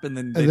top, and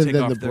then take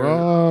off their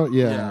bra.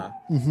 Yeah.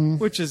 Mm-hmm.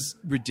 Which is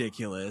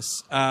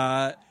ridiculous.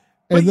 And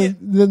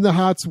then the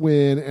H.O.T.S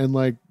win, and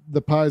like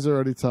the pies are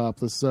already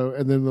topless. So,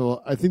 and then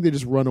I think they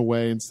just run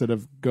away instead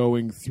of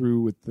going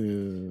through with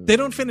the. They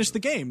don't finish the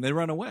game; they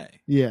run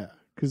away. Yeah,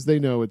 because they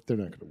know they're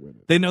not going to win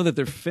it. They know that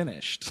they're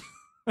finished.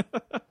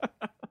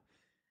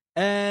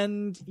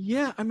 And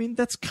yeah, I mean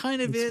that's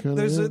kind of it.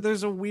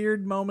 There's a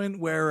weird moment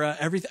where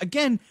everything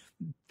again.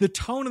 The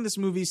tone in this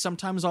movie is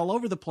sometimes all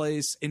over the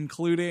place,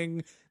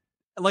 including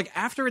like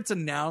after it's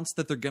announced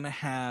that they're gonna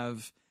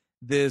have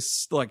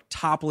this like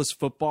topless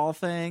football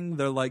thing.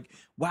 They're like,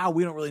 "Wow,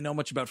 we don't really know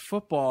much about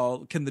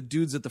football. Can the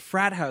dudes at the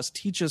frat house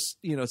teach us,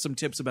 some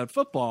tips about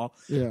football?"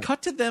 Yeah.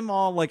 Cut to them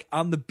all like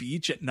on the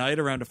beach at night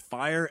around a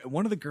fire, and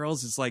one of the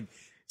girls is like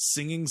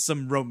singing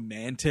some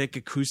romantic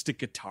acoustic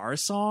guitar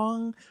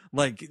song,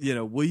 like,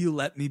 will you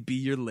let me be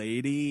your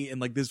lady? And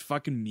like this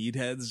fucking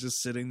meathead's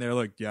just sitting there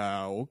like,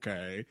 yeah,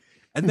 okay.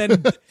 And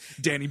then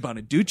Danny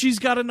Bonaducci's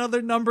got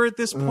another number at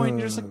this point. And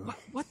you're just like,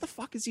 what the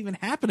fuck is even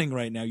happening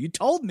right now? You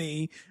told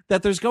me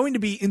that there's going to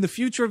be, in the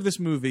future of this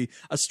movie,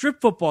 a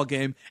strip football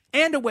game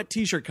and a wet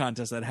t-shirt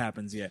contest that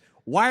happens yet.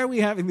 Why are we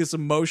having this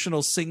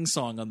emotional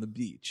sing-song on the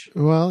beach?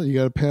 Well, you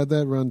got to pad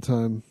that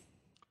runtime.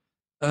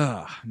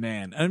 Oh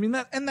man, I mean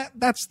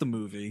that's the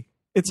movie.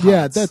 It's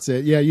yeah, H.O.T.S. that's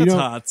it. Yeah,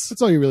 H.O.T.S.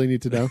 That's all you really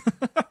need to know.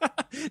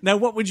 Now,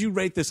 what would you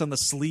rate this on the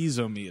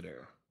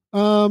Sleaze-o-meter?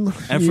 And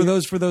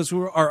for those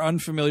who are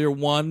unfamiliar,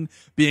 1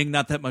 being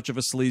not that much of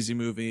a sleazy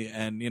movie,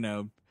 and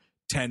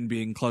 10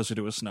 being closer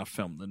to a snuff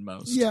film than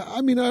most. Yeah,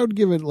 I mean, I would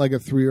give it like a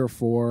 3 or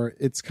 4.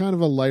 It's kind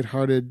of a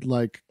lighthearted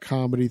like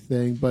comedy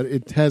thing, but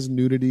it has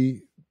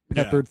nudity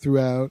peppered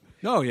throughout.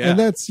 Oh yeah, and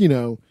that's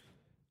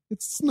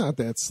it's not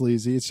that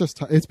sleazy.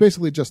 It's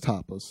basically just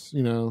topless,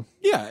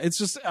 Yeah, it's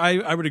just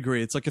I would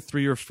agree. It's like a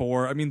 3 or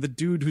 4. I mean, the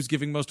dude who's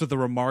giving most of the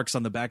remarks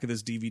on the back of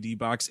this DVD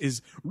box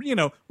is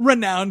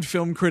renowned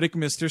film critic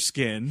Mr.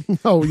 Skin.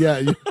 Oh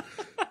yeah,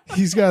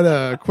 he's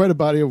got quite a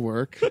body of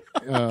work.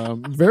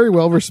 Very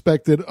well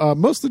respected.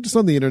 Mostly just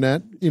on the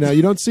internet.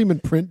 You don't see him in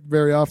print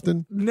very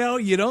often. No,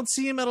 you don't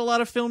see him at a lot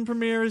of film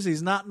premieres.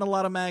 He's not in a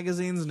lot of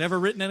magazines. Never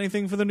written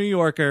anything for the New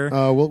Yorker.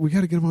 Well, we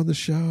got to get him on the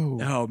show.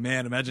 Oh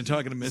man, imagine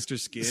talking to Mr.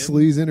 Skin.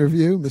 Sleaze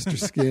interview, Mr.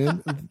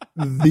 Skin,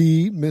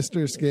 the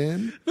Mr.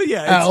 Skin, but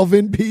yeah,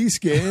 Alvin P.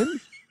 Skin.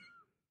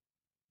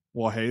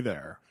 Well, hey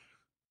there.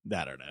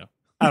 I don't know.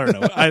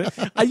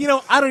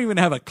 I don't even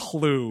have a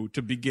clue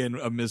to begin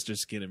a Mr.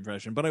 Skin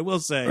impression, but I will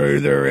say, hey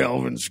there,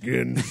 Alvin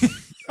Skin.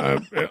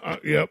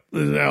 Yep,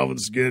 this is Alvin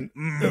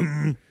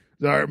Skin.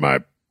 Sorry,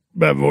 my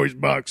voice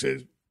box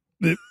is.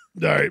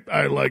 Sorry,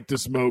 I like to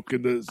smoke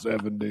in the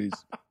 70s.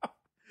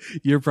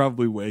 You're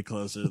probably way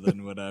closer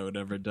than what I would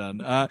ever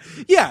done.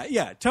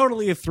 Yeah,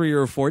 totally a 3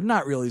 or a 4.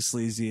 Not really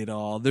sleazy at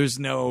all. There's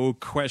no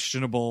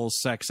questionable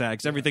sex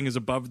acts. Everything is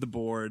above the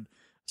board.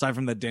 Aside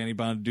from that Danny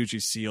Bonaducci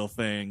seal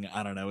thing,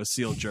 I don't know. A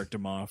seal jerked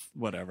him off.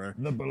 Whatever.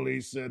 The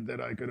police said that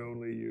I could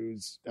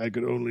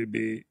only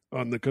be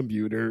on the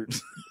computer.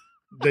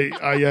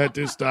 I had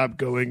to stop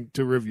going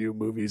to review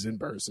movies in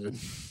person.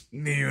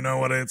 You know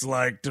what it's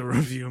like to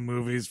review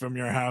movies from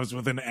your house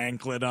with an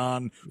anklet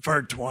on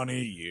for 20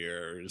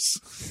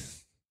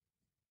 years.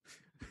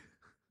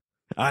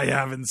 I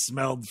haven't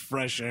smelled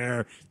fresh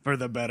air for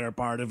the better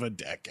part of a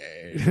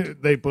decade.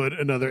 They put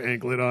another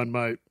anklet on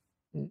my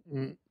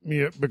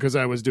because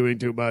I was doing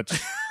too much.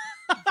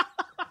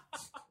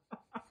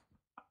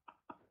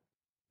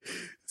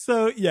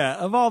 So yeah,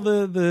 of all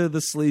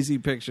the sleazy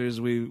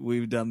pictures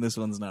we've done, this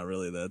one's not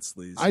really that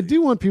sleazy. I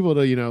do want people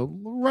to,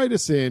 write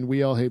us in,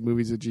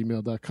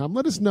 weallhatemovies@gmail.com.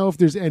 Let us know if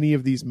there's any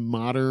of these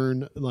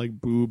modern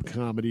like boob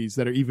comedies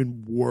that are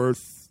even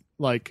worth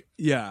like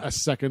a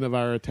second of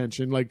our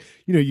attention. Like,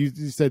 you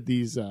said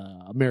these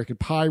American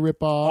Pie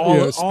ripoff,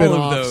 all of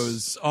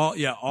spin-offs. all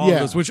of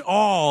those, which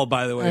all,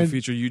 by the way,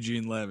 feature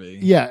Eugene Levy.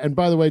 Yeah, and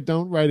by the way,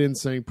 don't write in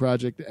saying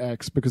Project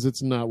X because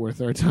it's not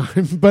worth our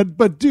time.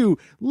 But do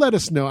let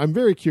us know. I'm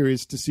very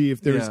curious to see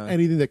if there's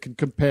anything that can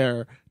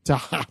compare to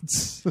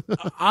H.O.T.S.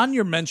 On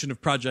your mention of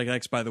Project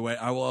X, by the way,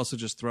 I will also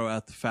just throw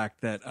out the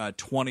fact that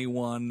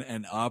 21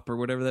 and Up, or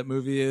whatever that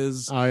movie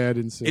is, I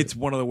didn't see it's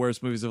one of the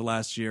worst movies of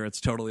last year. It's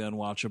totally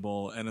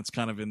unwatchable, and it's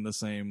kind of in the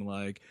same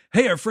like,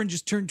 hey, our friend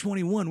just turned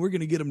 21, we're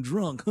gonna get him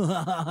drunk.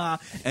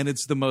 And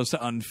it's the most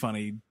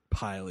unfunny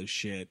pile of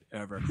shit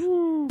ever.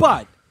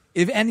 But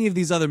if any of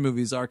these other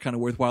movies are kind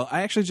of worthwhile,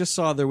 I actually just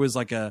saw there was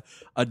like a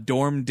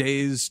Dorm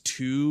Days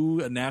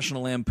 2, a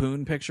National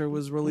Lampoon picture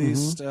was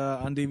released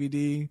on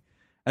DVD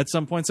at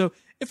some point. So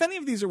if any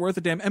of these are worth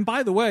a damn, and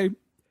by the way,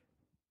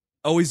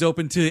 always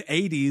open to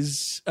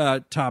 80s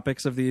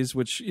topics of these,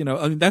 which, I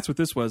mean, that's what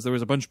this was. There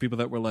was a bunch of people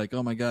that were like,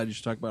 oh my God, you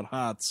should talk about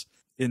H.O.T.S.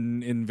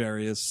 in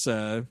various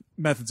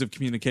methods of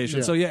communication.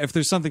 Yeah. So yeah, if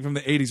there's something from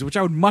the 80s, which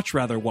I would much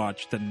rather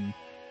watch than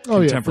Oh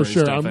yeah, for contemporary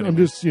sure. stuff I'm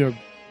anyway. just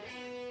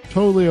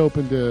totally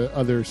open to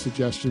other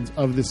suggestions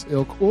of this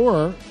ilk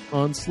or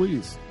on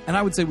Sleaze. And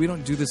I would say we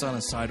don't do this on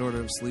a side order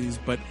of Sleaze,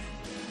 but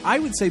I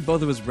would say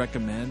both of us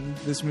recommend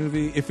this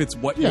movie. If it's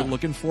what you're Yeah.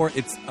 looking for,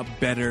 it's a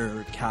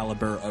better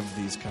caliber of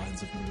these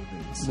kinds of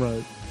movies.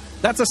 Right.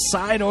 That's a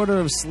side order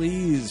of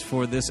Sleaze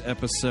for this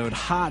episode.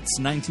 H.O.T.S,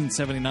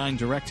 1979,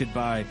 directed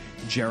by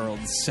Gerald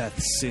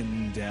Seth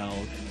Sindel.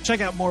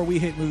 Check out more We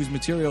Hate Movies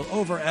material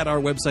over at our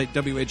website,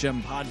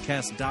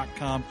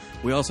 whmpodcast.com.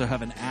 We also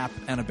have an app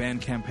and a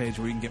Bandcamp page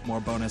where you can get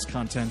more bonus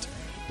content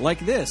like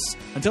this.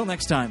 Until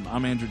next time,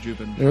 I'm Andrew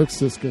Jubin. Eric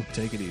Siska.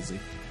 Take it easy.